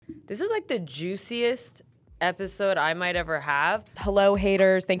This is like the juiciest episode I might ever have. Hello,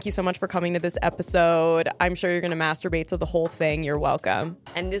 haters. Thank you so much for coming to this episode. I'm sure you're going to masturbate to the whole thing. You're welcome.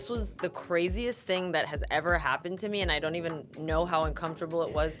 And this was the craziest thing that has ever happened to me, and I don't even know how uncomfortable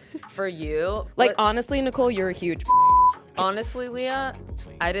it was for you. Like, honestly, Nicole, you're a huge... Honestly, Leah,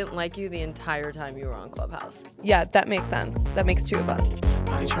 I didn't like you the entire time you were on Clubhouse. Yeah, that makes sense. That makes two of us.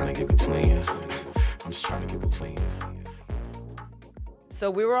 I ain't trying to get between you. I'm just trying to get between you. So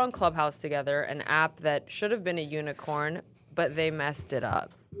we were on Clubhouse together, an app that should have been a unicorn, but they messed it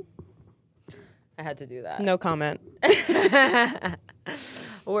up. I had to do that. No comment.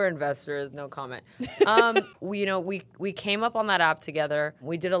 We're investors, no comment. We came up on that app together.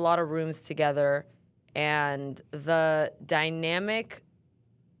 We did a lot of rooms together, and the dynamic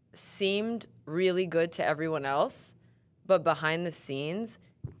seemed really good to everyone else, but behind the scenes,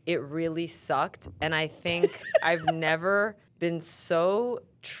 it really sucked. And I think I've never been so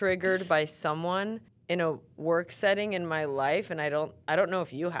triggered by someone in a work setting in my life, and I don't know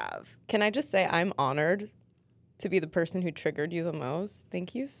if you have. Can I just say I'm honored to be the person who triggered you the most?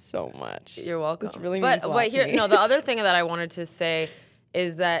 Thank you so much. You're welcome. This really means a lot to me. No, the other thing that I wanted to say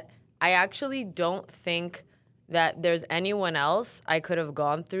is that I actually don't think that there's anyone else I could have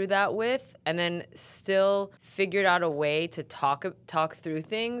gone through that with and then still figured out a way to talk through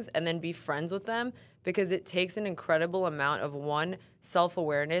things and then be friends with them, because it takes an incredible amount of, 1,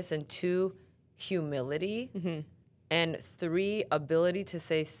 self-awareness, and 2, humility, and 3, ability to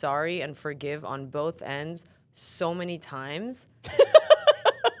say sorry and forgive on both ends so many times.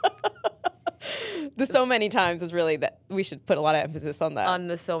 The so many times is really that we should put a lot of emphasis on that. On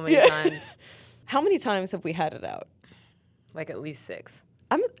the so many times. How many times have we had it out? Like at least 6.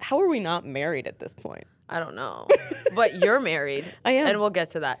 How are we not married at this point? I don't know. But you're married. I am. And we'll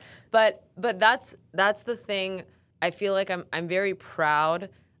get to that. But that's the thing. I feel like I'm very proud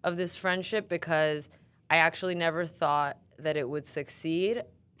of this friendship because I actually never thought that it would succeed,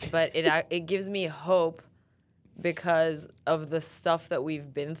 but it gives me hope because of the stuff that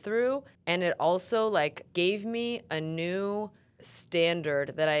we've been through, and it also like gave me a new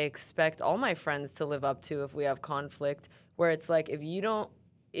standard that I expect all my friends to live up to if we have conflict, where it's like if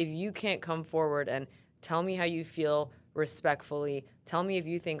you can't come forward and tell me how you feel respectfully, tell me if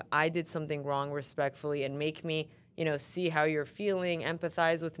you think I did something wrong respectfully, and make me, see how you're feeling,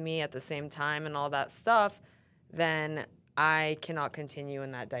 empathize with me at the same time and all that stuff, then I cannot continue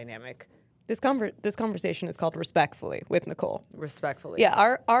in that dynamic. This conversation is called Respectfully with Nicole. Respectfully.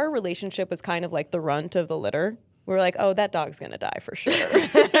 Yeah, our relationship was kind of like the runt of the litter. We were like, oh, that dog's going to die for sure.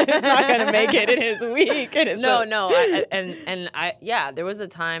 It's not going to make it in his week. There was a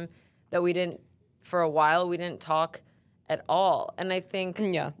time that for a while, we didn't talk at all. And I think...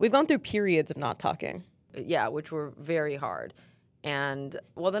 Yeah, we've gone through periods of not talking. Yeah, which were very hard. And,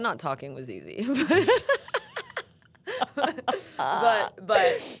 well, the not talking was easy.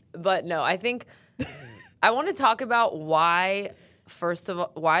 But no, I think I want to talk about why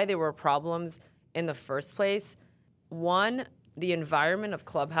there were problems in the first place. 1, the environment of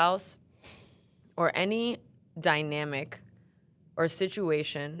Clubhouse or any dynamic or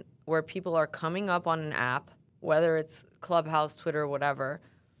situation where people are coming up on an app, whether it's Clubhouse, Twitter, whatever,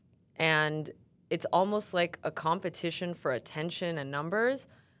 and it's almost like a competition for attention and numbers.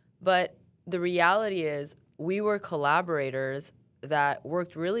 But the reality is we were collaborators that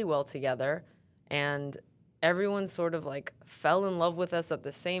worked really well together, and everyone sort of like fell in love with us at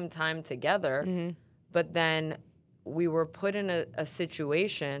the same time together. Mm-hmm. But then we were put in a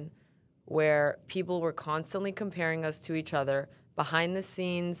situation where people were constantly comparing us to each other behind the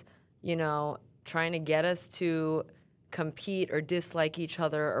scenes, trying to get us to compete or dislike each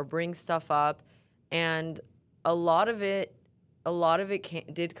other or bring stuff up. And a lot of it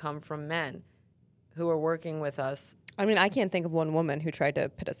did come from men who were working with us. I mean, I can't think of one woman who tried to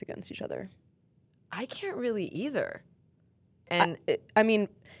pit us against each other. I can't really either. And I mean,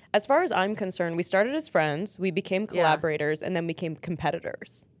 as far as I'm concerned, we started as friends, we became collaborators, and then became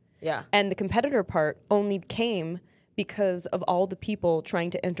competitors. Yeah. And the competitor part only came because of all the people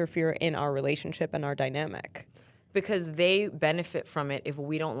trying to interfere in our relationship and our dynamic. Because they benefit from it if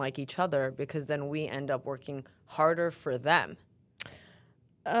we don't like each other, because then we end up working harder for them.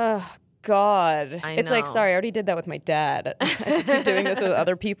 God. I it's know. Like, sorry, I already did that with my dad. I keep doing this with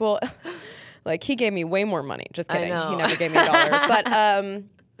other people. Like, he gave me way more money. Just kidding. I know. He never gave me $1. But,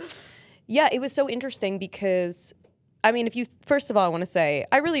 yeah, it was so interesting because, I mean, first of all, I want to say,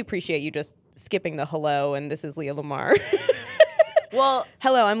 I really appreciate you just skipping the hello, and this is Leah Lamarr. Well,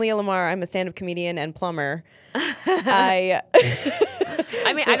 hello, I'm Leah Lamarr. I'm a stand-up comedian and plumber. I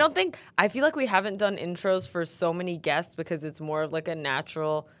mean, I feel like we haven't done intros for so many guests because it's more of like a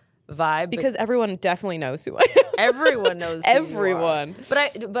natural vibe. Because everyone definitely knows who I am. Everyone knows who Everyone. you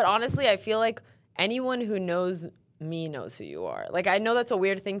are. But honestly, I feel like anyone who knows me knows who you are. Like, I know that's a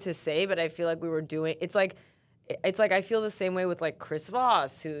weird thing to say, but I feel like we were doing, it's like I feel the same way with like Chris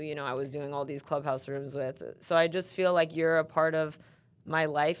Voss, who, you know, I was doing all these Clubhouse rooms with. So I just feel like you're a part of my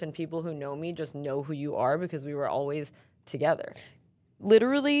life, and people who know me just know who you are because we were always together.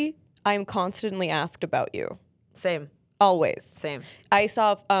 Literally, I'm constantly asked about you. Same. Always. Same. I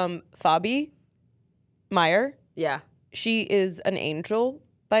saw Fabi Meyer. Yeah. She is an angel,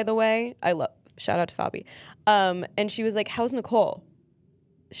 by the way. Shout out to Fabi. And she was like, how's Nicole?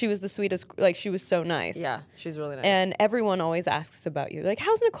 She was the sweetest, like, she was so nice. Yeah, she's really nice. And everyone always asks about you. Like,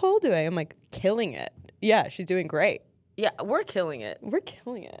 how's Nicole doing? I'm like, killing it. Yeah, she's doing great. Yeah, we're killing it. We're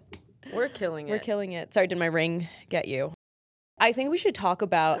killing it. We're killing it. We're killing it. Sorry, did my ring get you? I think we should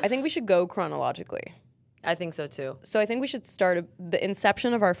go chronologically. I think so too. So I think we should start the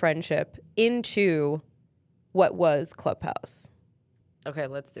inception of our friendship into what was Clubhouse. Okay,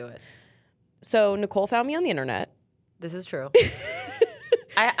 let's do it. So Nicole found me on the internet. This is true.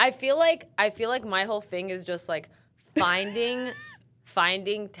 I feel like my whole thing is just like finding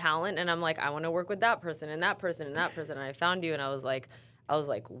talent, and I'm like, I want to work with that person and that person and that person. And I found you, and I was like,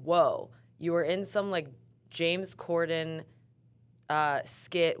 whoa, you were in some like James Corden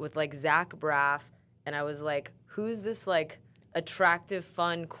skit with like Zach Braff, and I was like, who's this like attractive,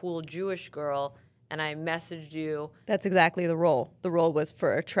 fun, cool Jewish girl? And I messaged you. That's exactly the role. The role was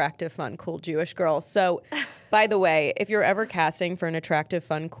for attractive, fun, cool Jewish girl. So, by the way, if you're ever casting for an attractive,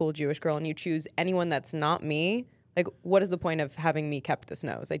 fun, cool Jewish girl and you choose anyone that's not me, like, what is the point of having me kept this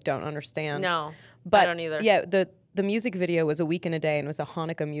nose? I don't understand. No, but I don't either. Yeah, the music video was a week and a day, and it was a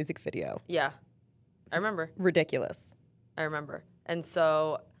Hanukkah music video. Yeah, I remember. Ridiculous. I remember. And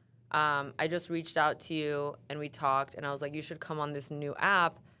so I just reached out to you, and we talked, and I was like, you should come on this new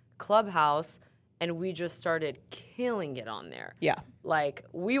app, Clubhouse. And we just started killing it on there. Yeah. Like,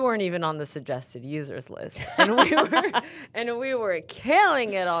 we weren't even on the suggested users list. And we were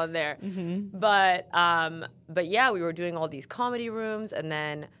killing it on there. Mm-hmm. But yeah, we were doing all these comedy rooms, and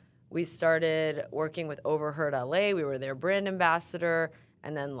then we started working with Overheard LA. We were their brand ambassador.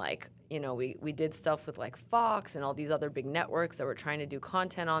 And then, like, you know, we did stuff with like Fox and all these other big networks that were trying to do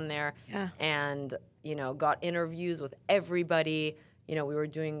content on there. Yeah. And, you know, got interviews with everybody. You know, we were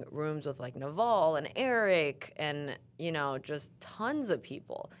doing rooms with like Naval and Eric and, you know, just tons of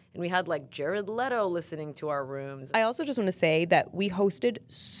people. And we had like Jared Leto listening to our rooms. I also just want to say that we hosted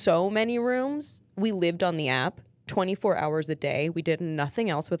so many rooms. We lived on the app 24 hours a day. We did nothing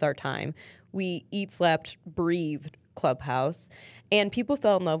else with our time. We eat, slept, breathed Clubhouse. And people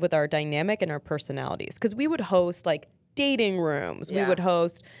fell in love with our dynamic and our personalities. Because we would host like dating rooms. Yeah. We would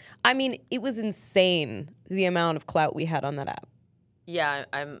host, I mean, it was insane the amount of clout we had on that app. Yeah,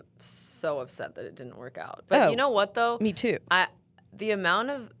 I'm so upset that it didn't work out. But you know what, though? Me too. The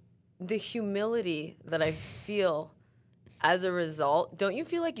amount of the humility that I feel as a result, don't you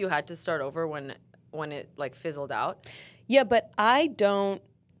feel like you had to start over when it like fizzled out? Yeah, but I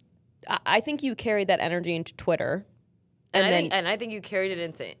think you carried that energy into Twitter. And I think you carried it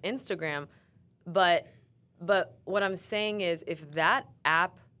into Instagram. But what I'm saying is, if that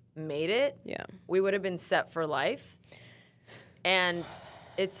app made it, yeah, we would have been set for life. And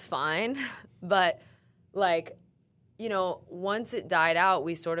it's fine, but like, you know, once it died out,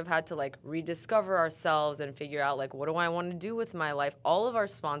 we sort of had to like rediscover ourselves and figure out like, what do I want to do with my life? All of our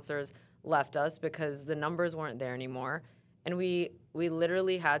sponsors left us because the numbers weren't there anymore. And we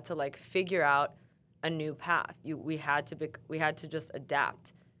literally had to like figure out a new path. We had to just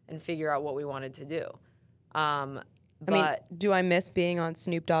adapt and figure out what we wanted to do. I mean, do I miss being on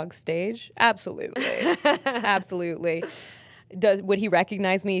Snoop Dogg's stage? Absolutely. Absolutely. Would he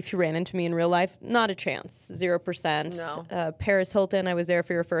recognize me if he ran into me in real life? Not a chance. 0%. No. Paris Hilton, I was there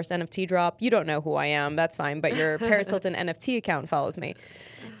for your first NFT drop. You don't know who I am. That's fine. But your Paris Hilton NFT account follows me.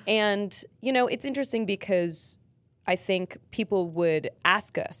 And, you know, it's interesting because I think people would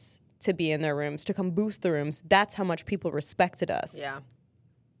ask us to be in their rooms, to come boost the rooms. That's how much people respected us. Yeah.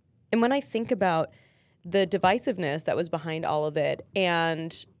 And when I think about the divisiveness that was behind all of it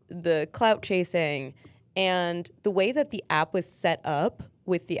and the clout chasing and the way that the app was set up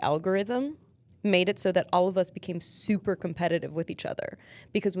with the algorithm made it so that all of us became super competitive with each other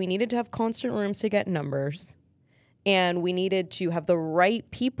because we needed to have constant rooms to get numbers and we needed to have the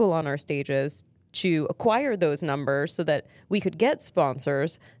right people on our stages to acquire those numbers so that we could get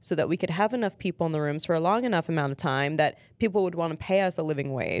sponsors, so that we could have enough people in the rooms for a long enough amount of time that people would want to pay us a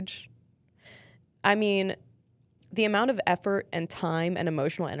living wage. I mean, the amount of effort and time and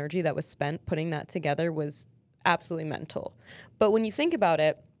emotional energy that was spent putting that together was absolutely mental. But when you think about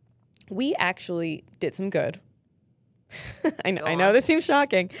it, we actually did some good. I Go know on. this seems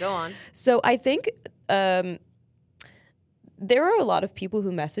shocking. Go on. So I think there are a lot of people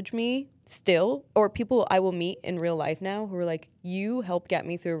who message me still, or people I will meet in real life now, who are like, you helped get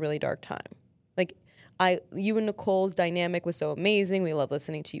me through a really dark time. Like, you and Nicole's dynamic was so amazing. We love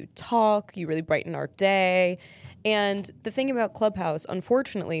listening to you talk. You really brighten our day. And the thing about Clubhouse,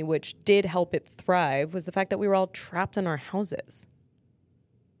 unfortunately, which did help it thrive, was the fact that we were all trapped in our houses.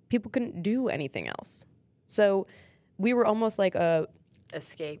 People couldn't do anything else. So we were almost like a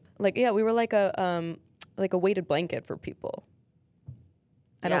escape. we were like a weighted blanket for people.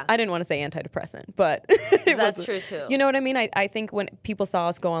 I didn't want to say antidepressant, but That's true too. You know what I mean? I think when people saw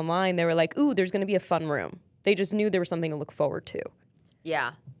us go online, they were like, ooh, there's going to be a fun room. They just knew there was something to look forward to.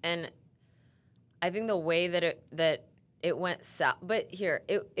 Yeah. And I think the way that it went south, but here,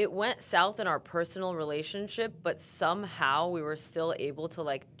 it went south in our personal relationship, but somehow we were still able to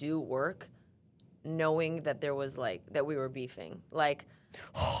like do work knowing that there was like, that we were beefing. Like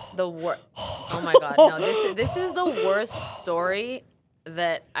oh my God, no, this is the worst story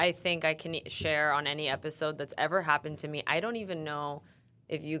that I think I can share on any episode that's ever happened to me. I don't even know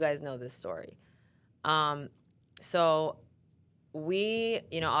if you guys know this story. So we,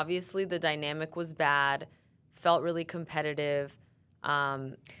 obviously the dynamic was bad, felt really competitive.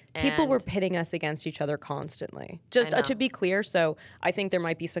 People were pitting us against each other constantly. Just to be clear, so I think there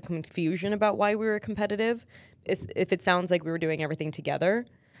might be some confusion about why we were competitive, if it sounds like we were doing everything together.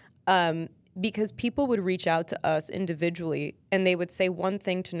 Because people would reach out to us individually and they would say one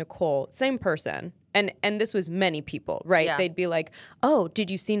thing to Nicole, same person, and this was many people, right? Yeah. They'd be like, oh, did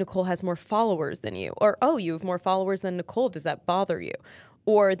you see Nicole has more followers than you? Or, oh, you have more followers than Nicole. Does that bother you?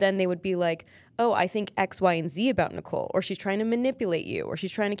 Or then they would be like, oh, I think X, Y, and Z about Nicole, or she's trying to manipulate you, or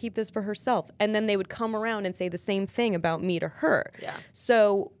she's trying to keep this for herself. And then they would come around and say the same thing about me to her. Yeah.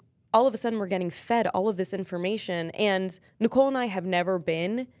 So all of a sudden we're getting fed all of this information. And Nicole and I have never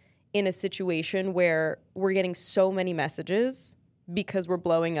been in a situation where we're getting so many messages because we're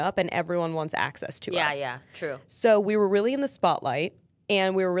blowing up and everyone wants access to us. Yeah, true. So we were really in the spotlight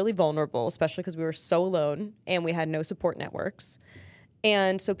and we were really vulnerable, especially because we were so alone and we had no support networks.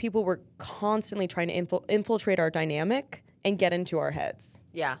 And so people were constantly trying to infiltrate our dynamic and get into our heads.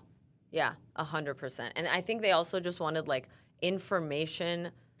 Yeah, 100%. And I think they also just wanted like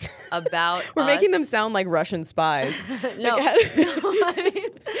information about We're us. making them sound like Russian spies. No, I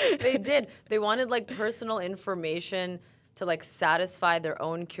mean, they did. They wanted like personal information to like satisfy their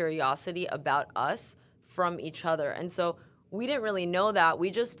own curiosity about us from each other. And so we didn't really know that.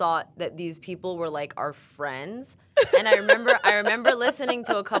 We just thought that these people were like our friends. And I remember listening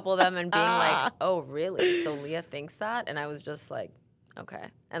to a couple of them and being like, oh, really? So Leah thinks that? And I was just like, okay.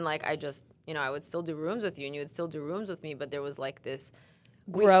 And like, I just, I would still do rooms with you and you would still do rooms with me. But there was like this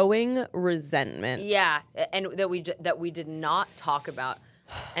growing resentment. Yeah. And that we did not talk about.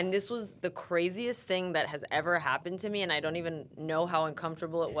 And this was the craziest thing that has ever happened to me, and I don't even know how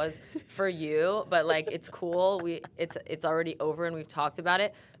uncomfortable it was for you. But like, it's cool. It's already over, and we've talked about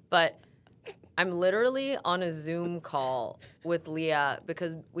it. But I'm literally on a Zoom call with Leah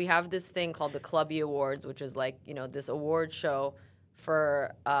because we have this thing called the Clubby Awards, which is like this award show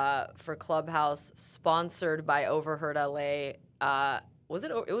for Clubhouse, sponsored by Overheard LA. Was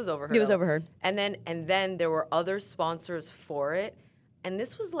it? It was Overheard. It was Overheard. And then there were other sponsors for it. And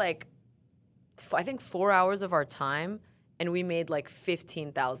this was like, I think 4 hours of our time, and we made like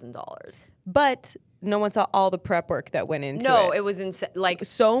 $15,000. But no one saw all the prep work that went into it. No, it was insane. Like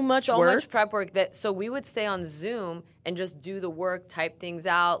so much prep work so we would stay on Zoom and just do the work, type things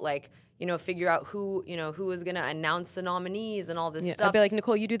out, like figure out who was gonna announce the nominees and all this stuff. I'd be like,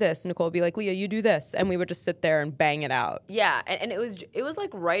 Nicole, you do this. Nicole would be like, Leah, you do this, and we would just sit there and bang it out. Yeah, and it was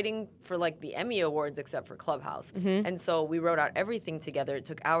like writing for like the Emmy Awards, except for Clubhouse. Mm-hmm. And so we wrote out everything together. It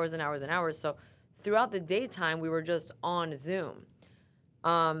took hours and hours and hours. So throughout the daytime, we were just on Zoom.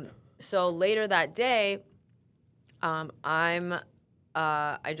 So later that day, I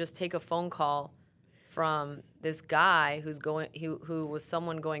just take a phone call from this guy who was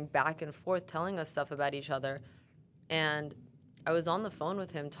someone going back and forth telling us stuff about each other. And I was on the phone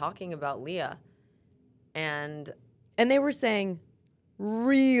with him talking about Leah. And they were saying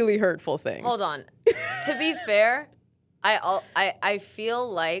really hurtful things. Hold on. To be fair, I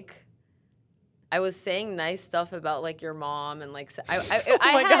feel like I was saying nice stuff about like your mom and like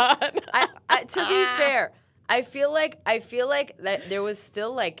God. To be fair, I feel like that there was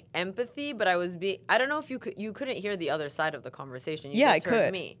still like empathy, but I don't know if you couldn't hear the other side of the conversation. I just heard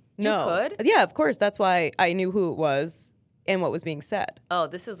could. Me. No. You could? Yeah, of course. That's why I knew who it was and what was being said. Oh,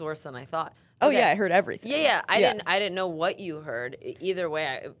 this is worse than I thought. Oh Okay. yeah, I heard everything. Yeah. I didn't know what you heard. Either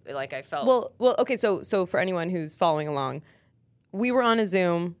way, I felt. Well, okay. So for anyone who's following along, we were on a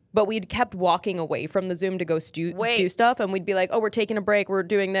Zoom, but we'd kept walking away from the Zoom to go do stuff, and we'd be like, "Oh, we're taking a break. We're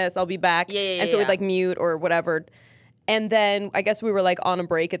doing this. I'll be back." And so we'd like mute or whatever. And then I guess we were like on a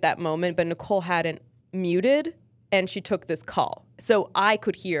break at that moment, but Nicole hadn't muted, and she took this call, so I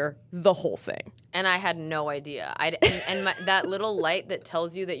could hear the whole thing. And I had no idea. That little light that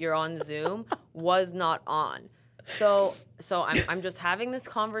tells you that you're on Zoom was not on. So I'm just having this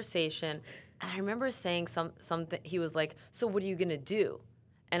conversation, and I remember saying something. He was like, "So what are you gonna do?"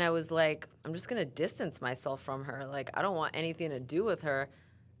 And I was like, "I'm just gonna distance myself from her. Like, I don't want anything to do with her."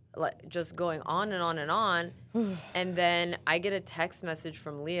 Like, just going on and on and on. And then I get a text message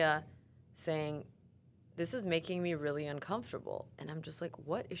from Leah saying, "This is making me really uncomfortable." And I'm just like,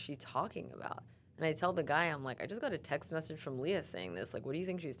 what is she talking about? And I tell the guy, I'm like, I just got a text message from Leah saying this. Like, what do you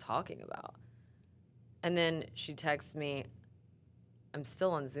think she's talking about? And then she texts me, "I'm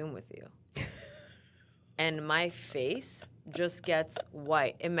still on Zoom with you." And my face just gets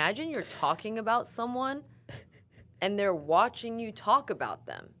white. Imagine you're talking about someone and they're watching you talk about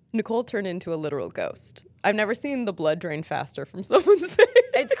them. Nicole turned into a literal ghost. I've never seen the blood drain faster from someone's face.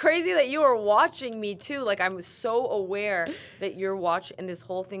 It's crazy that you are watching me too. Like, I'm so aware that you're watching and this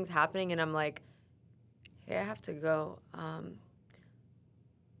whole thing's happening, and I'm like, "Hey, I have to go.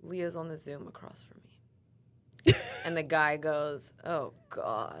 Leah's on the Zoom across from me." And the guy goes, "Oh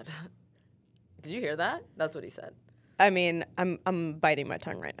God." Did you hear that? That's what he said. I mean, I'm biting my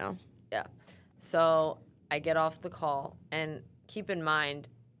tongue right now. Yeah. So I get off the call, and keep in mind,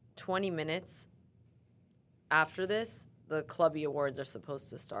 20 minutes after this, the Clubby Awards are supposed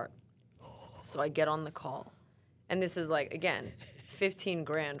to start. So I get on the call, and this is like, again, 15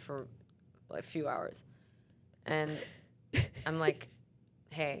 grand for like a few hours. And I'm like,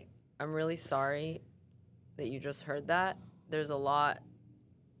 "Hey, I'm really sorry that you just heard that. There's a lot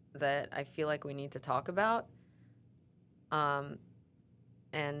that I feel like we need to talk about.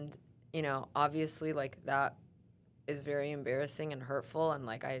 And, you know, obviously, like, that is very embarrassing and hurtful, and,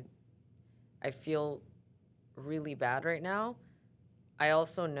 like, I feel really bad right now. I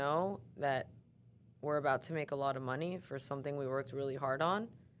also know that we're about to make a lot of money for something we worked really hard on,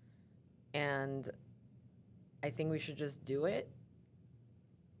 and I think we should just do it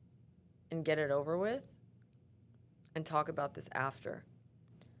and get it over with and talk about this after."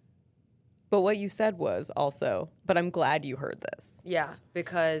 But what you said was also, "But I'm glad you heard this." Yeah,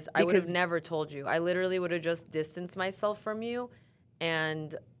 because I would have never told you. I literally would have just distanced myself from you,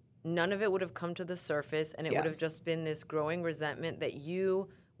 and none of it would have come to the surface, and it would have just been this growing resentment that you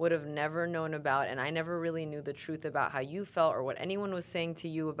would have never known about, and I never really knew the truth about how you felt or what anyone was saying to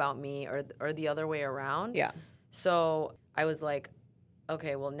you about me, or the other way around. Yeah. So I was like,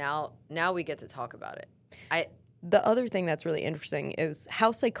 okay, well, now we get to talk about it. The other thing that's really interesting is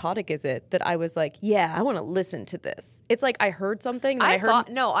how psychotic is it that I was like, "Yeah, I want to listen to this." It's like I heard something. And I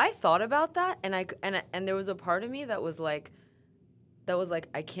thought about that, and there was a part of me that was like,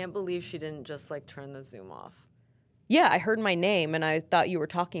 I can't believe she didn't just like turn the Zoom off. Yeah, I heard my name and I thought you were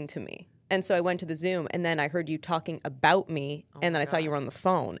talking to me, and so I went to the Zoom, and then I heard you talking about me, and then I saw you were on the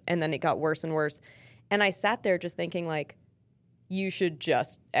phone, and then it got worse and worse, and I sat there just thinking like, you should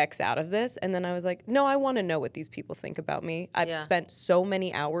just X out of this. And then I was like, no, I want to know what these people think about me. I've spent so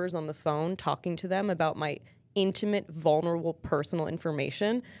many hours on the phone talking to them about my intimate, vulnerable, personal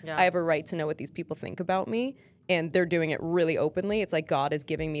information. Yeah. I have a right to know what these people think about me. And they're doing it really openly. It's like God is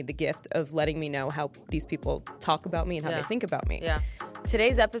giving me the gift of letting me know how these people talk about me and how they think about me. Yeah.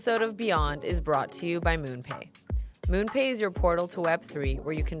 Today's episode of Beyond is brought to you by MoonPay. MoonPay is your portal to Web3,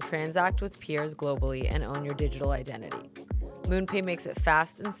 where you can transact with peers globally and own your digital identity. MoonPay makes it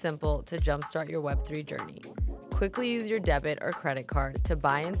fast and simple to jumpstart your Web3 journey. Quickly use your debit or credit card to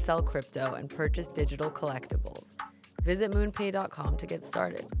buy and sell crypto and purchase digital collectibles. Visit moonpay.com to get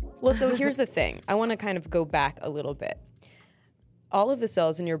started. Well, so here's the thing. I want to kind of go back a little bit. All of the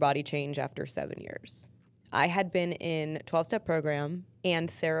cells in your body change after 7 years. I had been in 12-step program and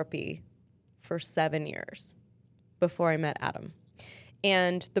therapy for 7 years before I met Adam.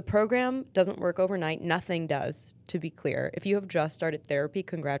 And the program doesn't work overnight. Nothing does, to be clear. If you have just started therapy,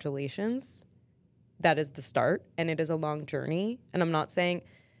 congratulations. That is the start, and it is a long journey. And I'm not saying,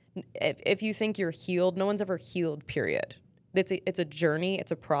 if you think you're healed, no one's ever healed, period. It's a journey. It's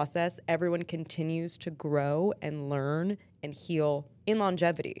a process. Everyone continues to grow and learn and heal in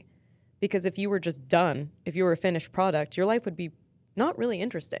longevity. Because if you were just done, if you were a finished product, your life would be not really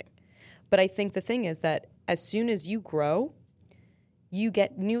interesting. But I think the thing is that as soon as you grow, you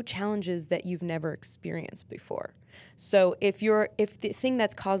get new challenges that you've never experienced before. So if the thing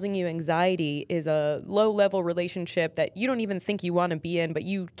that's causing you anxiety is a low-level relationship that you don't even think you want to be in, but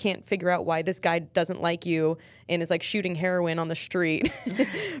you can't figure out why this guy doesn't like you and is like shooting heroin on the street,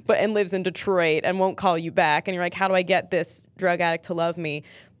 and lives in Detroit and won't call you back, and you're like, how do I get this drug addict to love me?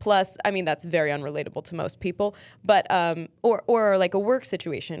 Plus, I mean, that's very unrelatable to most people, but or like a work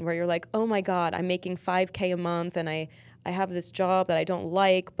situation where you're like, oh my God, I'm making $5,000 a month and I have this job that I don't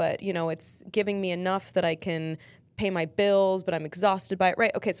like, but it's giving me enough that I can pay my bills, but I'm exhausted by it.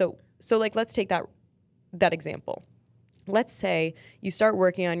 Right? Okay, so like let's take that example. Let's say you start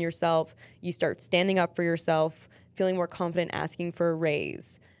working on yourself, you start standing up for yourself, feeling more confident asking for a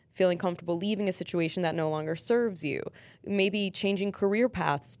raise, feeling comfortable leaving a situation that no longer serves you, maybe changing career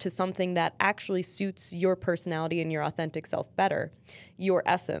paths to something that actually suits your personality and your authentic self better, your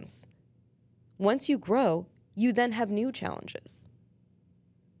essence. Once you grow, you then have new challenges,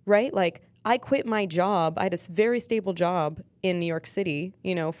 right? Like I quit my job. I had a very stable job in New York City,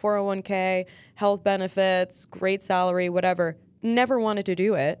 401k, health benefits, great salary, whatever. Never wanted to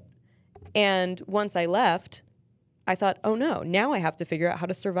do it. And once I left, I thought, oh no, now I have to figure out how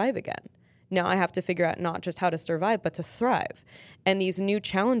to survive again. Now I have to figure out not just how to survive, but to thrive. And these new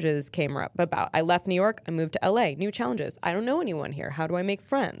challenges came up about. I left New York, I moved to LA, new challenges. I don't know anyone here. How do I make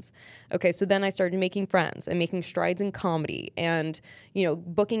friends? Okay, so then I started making friends and making strides in comedy and,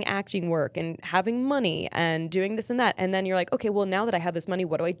 booking acting work and having money and doing this and that. And then you're like, okay, well, now that I have this money,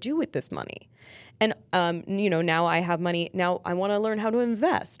 what do I do with this money? And, now I have money. Now I want to learn how to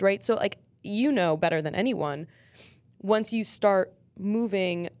invest, right? So like, better than anyone, once you start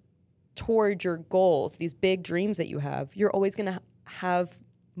moving toward your goals, these big dreams that you have, you're always going to have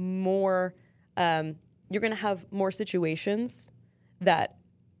more, you're going to have more situations that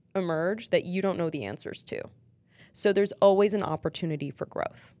emerge that you don't know the answers to. So there's always an opportunity for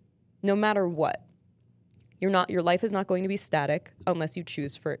growth, no matter what. Your life is not going to be static unless you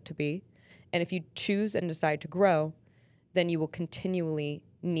choose for it to be. And if you choose and decide to grow, then you will continually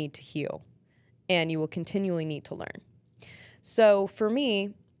need to heal and you will continually need to learn. So for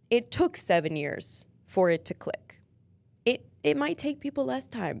me, it took 7 years for it to click. It might take people less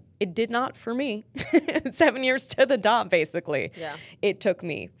time. It did not for me. 7 years to the dot, basically. Yeah. It took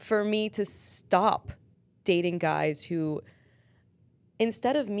me. For me to stop dating guys who,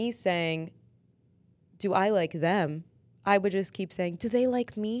 instead of me saying, do I like them? I would just keep saying, do they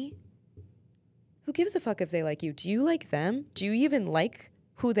like me? Who gives a fuck if they like you? Do you like them? Do you even like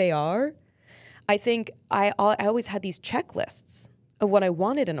who they are? I think I always had these checklists of what I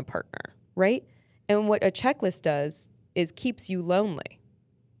wanted in a partner, right? And what a checklist does is keeps you lonely.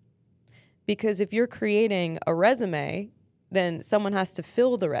 Because if you're creating a resume, then someone has to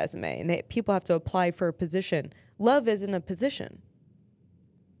fill the resume and people have to apply for a position. Love isn't a position.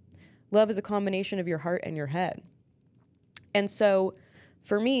 Love is a combination of your heart and your head. And so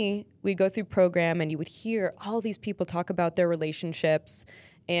for me, we go through program and you would hear all these people talk about their relationships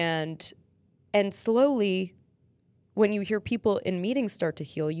and slowly, when you hear people in meetings start to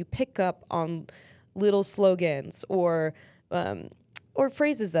heal, you pick up on little slogans or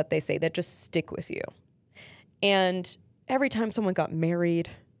phrases that they say that just stick with you. And every time someone got married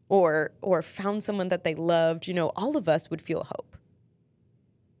or found someone that they loved, all of us would feel hope.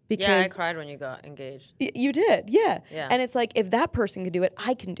 Because yeah, I cried when you got engaged. You did, yeah. Yeah. And it's like, if that person could do it,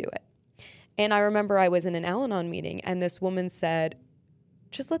 I can do it. And I remember I was in an Al-Anon meeting and this woman said,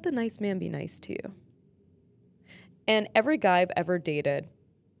 just let the nice man be nice to you. And every guy I've ever dated,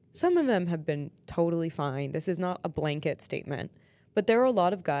 some of them have been totally fine. This is not a blanket statement. But there are a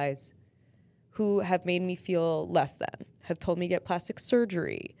lot of guys who have made me feel less than, have told me to get plastic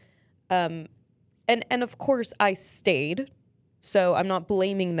surgery. And of course, I stayed. So I'm not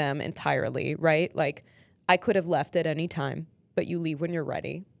blaming them entirely, right? Like, I could have left at any time, but you leave when you're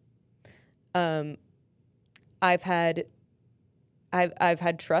ready. I've had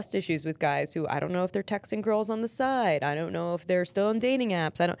trust issues with guys who I don't know if they're texting girls on the side. I don't know if they're still on dating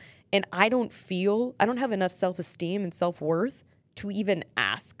apps. I don't have enough self-esteem and self-worth to even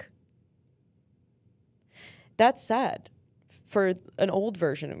ask. That's sad for an old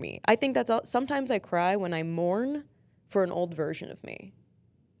version of me. I think sometimes I cry when I mourn for an old version of me.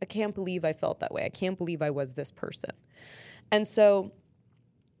 I can't believe I felt that way. I can't believe I was this person. And so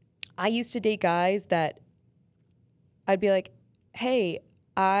I used to date guys that I'd be like, hey,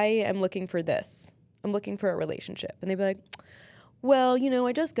 I am looking for this. I'm looking for a relationship. And they'd be like, well,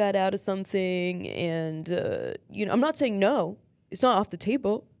 I just got out of something and, I'm not saying no. It's not off the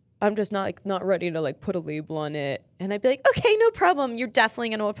table. I'm just not ready to like put a label on it. And I'd be like, okay, no problem. You're definitely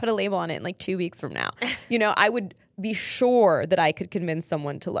going to put a label on it in like 2 weeks from now. I would be sure that I could convince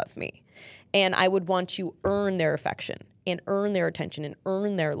someone to love me. And I would want to earn their affection and earn their attention and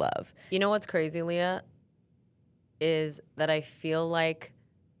earn their love. You know what's crazy, Leah? Is that I feel like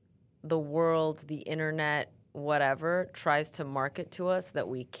the world, the internet, whatever, tries to market to us that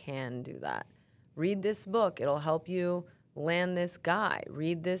we can do that. Read this book. It'll help you land this guy.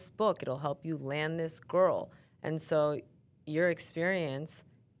 Read this book. It'll help you land this girl. And so your experience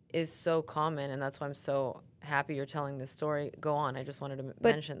is so common, and that's why I'm so happy you're telling this story. Go on. I just wanted to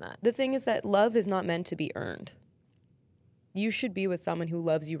mention that. The thing is that love is not meant to be earned. You should be with someone who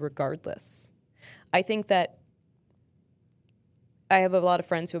loves you regardless. I think that I have a lot of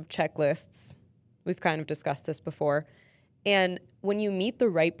friends who have checklists. We've kind of discussed this before. And when you meet the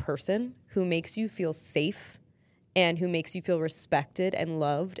right person who makes you feel safe and who makes you feel respected and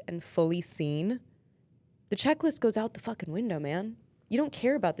loved and fully seen, the checklist goes out the fucking window, man. You don't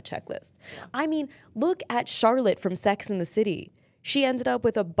care about the checklist. I mean, look at Charlotte from Sex and the City. She ended up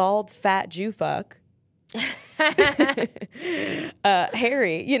with a bald, fat Jew fuck.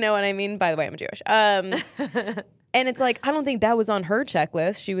 Harry, you know what I mean? By the way, I'm Jewish. And it's like, I don't think that was on her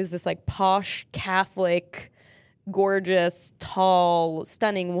checklist. She was this like posh, Catholic, gorgeous, tall,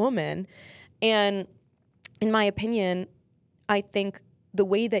 stunning woman. And in my opinion, I think the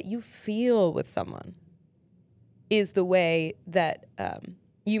way that you feel with someone is the way that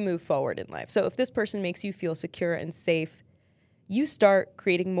you move forward in life. So if this person makes you feel secure and safe, you start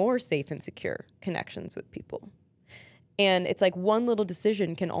creating more safe and secure connections with people. And it's like one little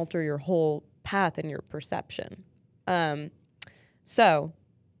decision can alter your whole path and your perception. So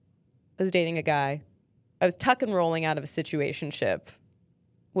I was dating a guy. I was tuck and rolling out of a situationship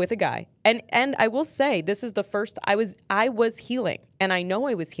with a guy. And I will say, this is the first, I was healing. And I know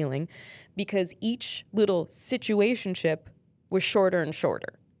I was healing because each little situationship was shorter and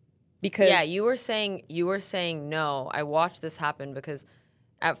shorter. Because you were saying no. I watched this happen because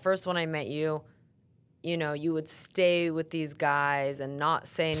at first when I met you, you would stay with these guys and not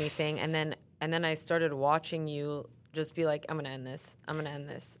say anything, and then I started watching you just be like, I'm gonna end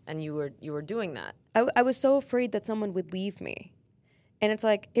this, and you were doing that. I was so afraid that someone would leave me. And it's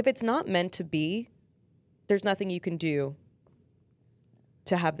like, if it's not meant to be, there's nothing you can do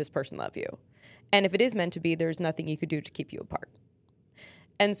to have this person love you. And if it is meant to be, there's nothing you could do to keep you apart.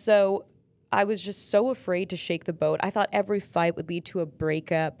 And so I was just so afraid to shake the boat. I thought every fight would lead to a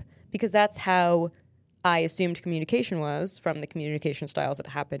breakup because that's how I assumed communication was from the communication styles that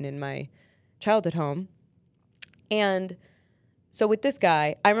happened in my childhood home. And so with this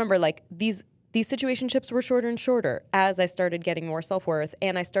guy, I remember like these situationships were shorter and shorter as I started getting more self-worth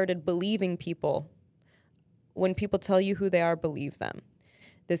and I started believing people. When people tell you who they are, believe them.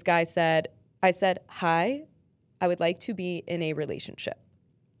 This guy said, hi, I would like to be in a relationship.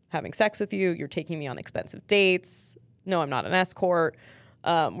 Having sex with you, you're taking me on expensive dates. No, I'm not an escort.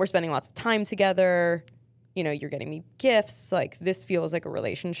 We're spending lots of time together. You're getting me gifts. Like, this feels like a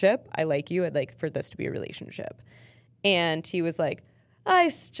relationship. I like you. I'd like for this to be a relationship. And he was like, I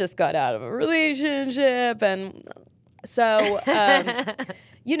just got out of a relationship. And so,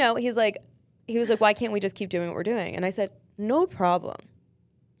 he was like, why can't we just keep doing what we're doing? And I said, no problem.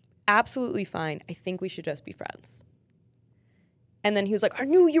 Absolutely fine. I think we should just be friends. And then he was like, I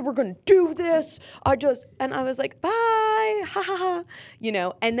knew you were going to do this. And I was like, bye, ha, ha, ha.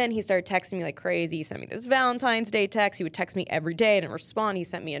 And then he started texting me like crazy. He sent me this Valentine's Day text. He would text me every day. I didn't respond. He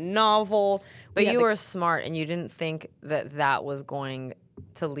sent me a novel. But you were smart and you didn't think that was going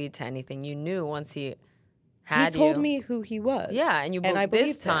to lead to anything. You knew once he had you. He told me who he was. Yeah, and I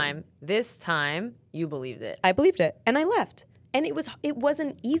believed this time, you believed it. I believed it. And I left. And it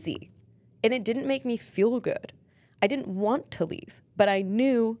wasn't easy. And it didn't make me feel good. I didn't want to leave, but I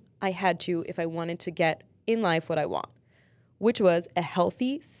knew I had to if I wanted to get in life what I want, which was a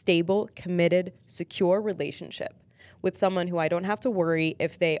healthy, stable, committed, secure relationship with someone who I don't have to worry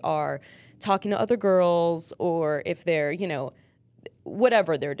if they are talking to other girls or if they're,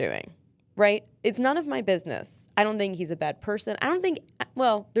 whatever they're doing, right? It's none of my business. I don't think he's a bad person.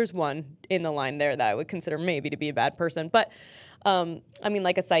 There's one in the line there that I would consider maybe to be a bad person, but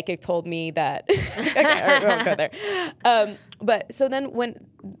like a psychic told me that, okay, I won't go there. But so then when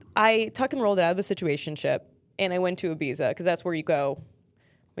I tuck and rolled out of the situationship and I went to Ibiza, because that's where you go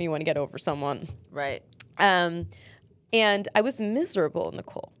when you want to get over someone. Right. And I was miserable,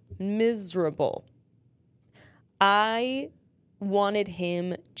 Nicole. Miserable. I wanted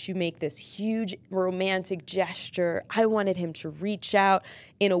him to make this huge romantic gesture. I wanted him to reach out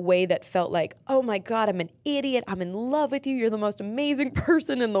in a way that felt like, oh my God, I'm an idiot. I'm in love with you. You're the most amazing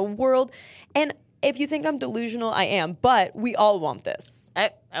person in the world. And if you think I'm delusional, I am. But we all want this.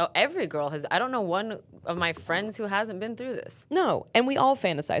 Every girl has. I don't know one of my friends who hasn't been through this. No. And we all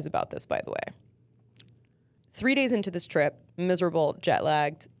fantasize about this, by the way. 3 days into this trip, miserable, jet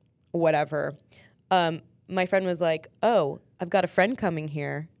lagged, whatever. My friend was like, oh, I've got a friend coming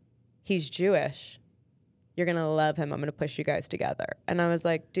here. He's Jewish. You're going to love him. I'm going to push you guys together. And I was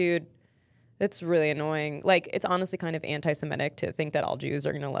like, dude, that's really annoying. Like, it's honestly kind of anti-Semitic to think that all Jews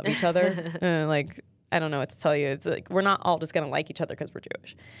are going to love each other. Like, I don't know what to tell you. It's like, we're not all just going to like each other because we're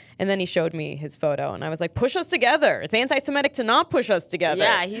Jewish. And then he showed me his photo, and I was like, push us together. It's anti-Semitic to not push us together.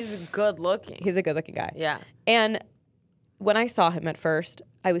 Yeah, he's good looking. He's a good looking guy. Yeah. And when I saw him at first,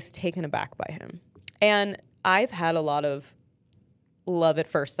 I was taken aback by him. And I've had a lot of love at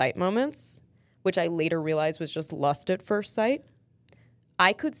first sight moments, which I later realized was just lust at first sight.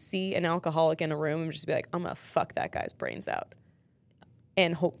 I could see an alcoholic in a room and just be like, I'm going to fuck that guy's brains out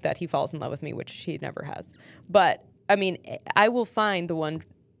and hope that he falls in love with me, which he never has. But, I mean, I will find the one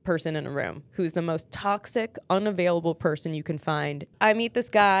person in a room who's the most toxic, unavailable person you can find. I meet this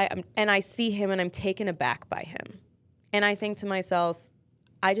guy and I see him and I'm taken aback by him. And I think to myself,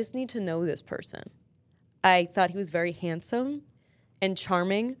 I just need to know this person. I thought he was very handsome and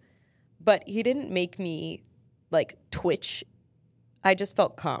charming, but he didn't make me, like, twitch. I just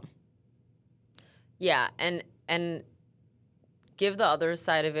felt calm. Yeah, and give the other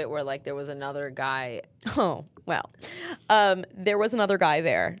side of it where, like, there was another guy. Oh, well. There was another guy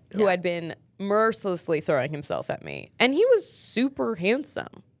there who had been mercilessly throwing himself at me. And he was super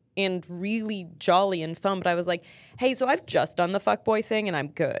handsome and really jolly and fun. But I was like, hey, so I've just done the fuckboy thing and I'm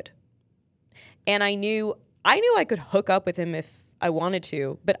good. And I knew I could hook up with him if I wanted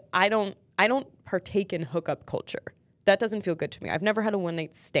to, but I don't partake in hookup culture. That doesn't feel good to me. I've never had a one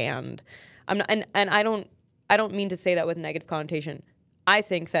night stand. I'm not, and I don't mean to say that with negative connotation. I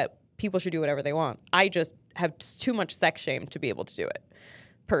think that people should do whatever they want. I just have too much sex shame to be able to do it,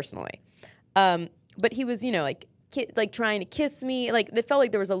 personally. But he was, like trying to kiss me. Like, it felt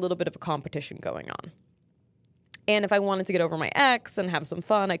like there was a little bit of a competition going on. And if I wanted to get over my ex and have some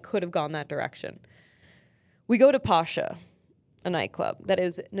fun, I could have gone that direction. We go to Pasha, a nightclub that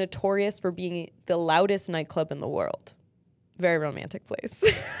is notorious for being the loudest nightclub in the world. Very romantic place.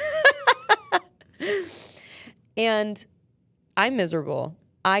 And I'm miserable.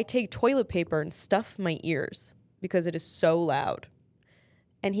 I take toilet paper and stuff my ears because it is so loud.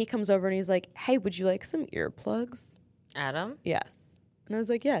 And he comes over and he's like, hey, would you like some earplugs? Adam? Yes. And I was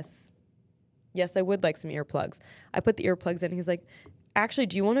like, yes. Yes, I would like some earplugs. I put the earplugs in and he's like, actually,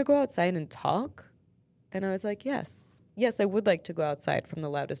 do you want to go outside and talk? And I was like, yes. Yes, I would like to go outside from the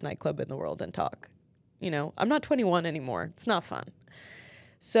loudest nightclub in the world and talk. I'm not 21 anymore. It's not fun.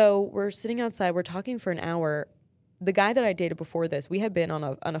 So we're sitting outside. We're talking for an hour. The guy that I dated before this, we had been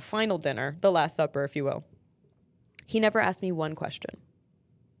on a final dinner, the Last Supper, if you will. He never asked me one question.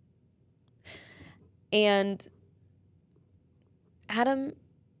 And Adam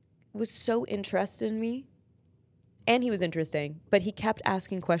was so interested in me, and he was interesting, but he kept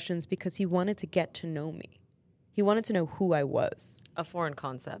asking questions because he wanted to get to know me. He wanted to know who I was. A foreign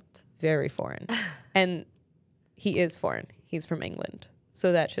concept. Very foreign. And he is foreign. He's from England.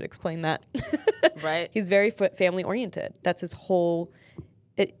 So that should explain that. Right. He's very family-oriented. That's his whole...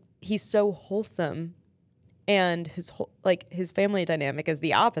 he's so wholesome, and his family dynamic is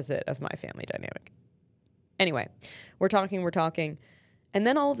the opposite of my family dynamic. Anyway, we're talking, and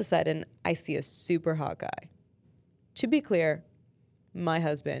then all of a sudden, I see a super hot guy. To be clear, my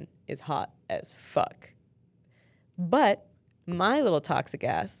husband is hot as fuck. But my little toxic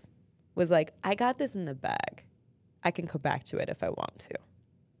ass was like, I got this in the bag. I can go back to it if I want to.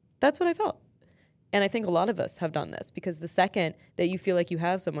 That's what I felt. And I think a lot of us have done this because the second that you feel like you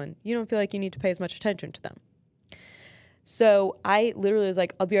have someone, you don't feel like you need to pay as much attention to them. So I literally was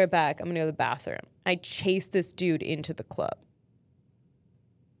like, I'll be right back. I'm going to go to the bathroom. I chased this dude into the club.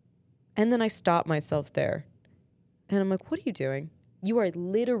 And then I stopped myself there. And I'm like, what are you doing? You are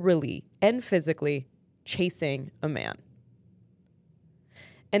literally and physically chasing a man.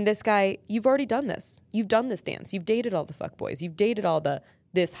 And this guy, you've already done this. You've done this dance. You've dated all the fuckboys. You've dated all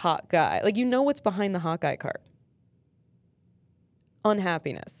this hot guy. Like, you know what's behind the hot guy cart.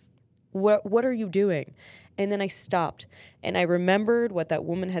 Unhappiness. What are you doing? And then I stopped. And I remembered what that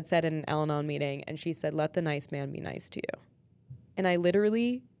woman had said in an Al-Anon meeting. And she said, let the nice man be nice to you. And I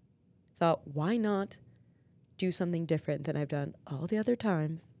literally thought, why not do something different than I've done all the other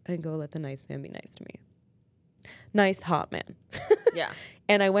times and go let the nice man be nice to me? nice, hot man. Yeah.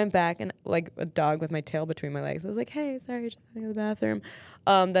 And I went back and like a dog with my tail between my legs. I was like, hey, sorry, just going to the bathroom.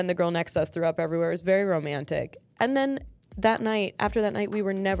 Then the girl next to us threw up everywhere. It was very romantic. And then after that night, we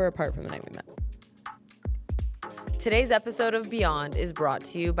were never apart from the night we met. Today's episode of Beyond is brought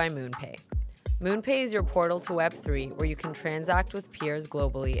to you by MoonPay. MoonPay is your portal to Web3 where you can transact with peers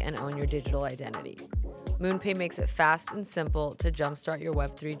globally and own your digital identity. MoonPay makes it fast and simple to jumpstart your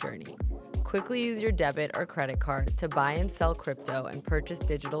Web3 journey. Quickly use your debit or credit card to buy and sell crypto and purchase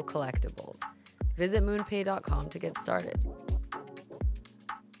digital collectibles. Visit moonpay.com to get started.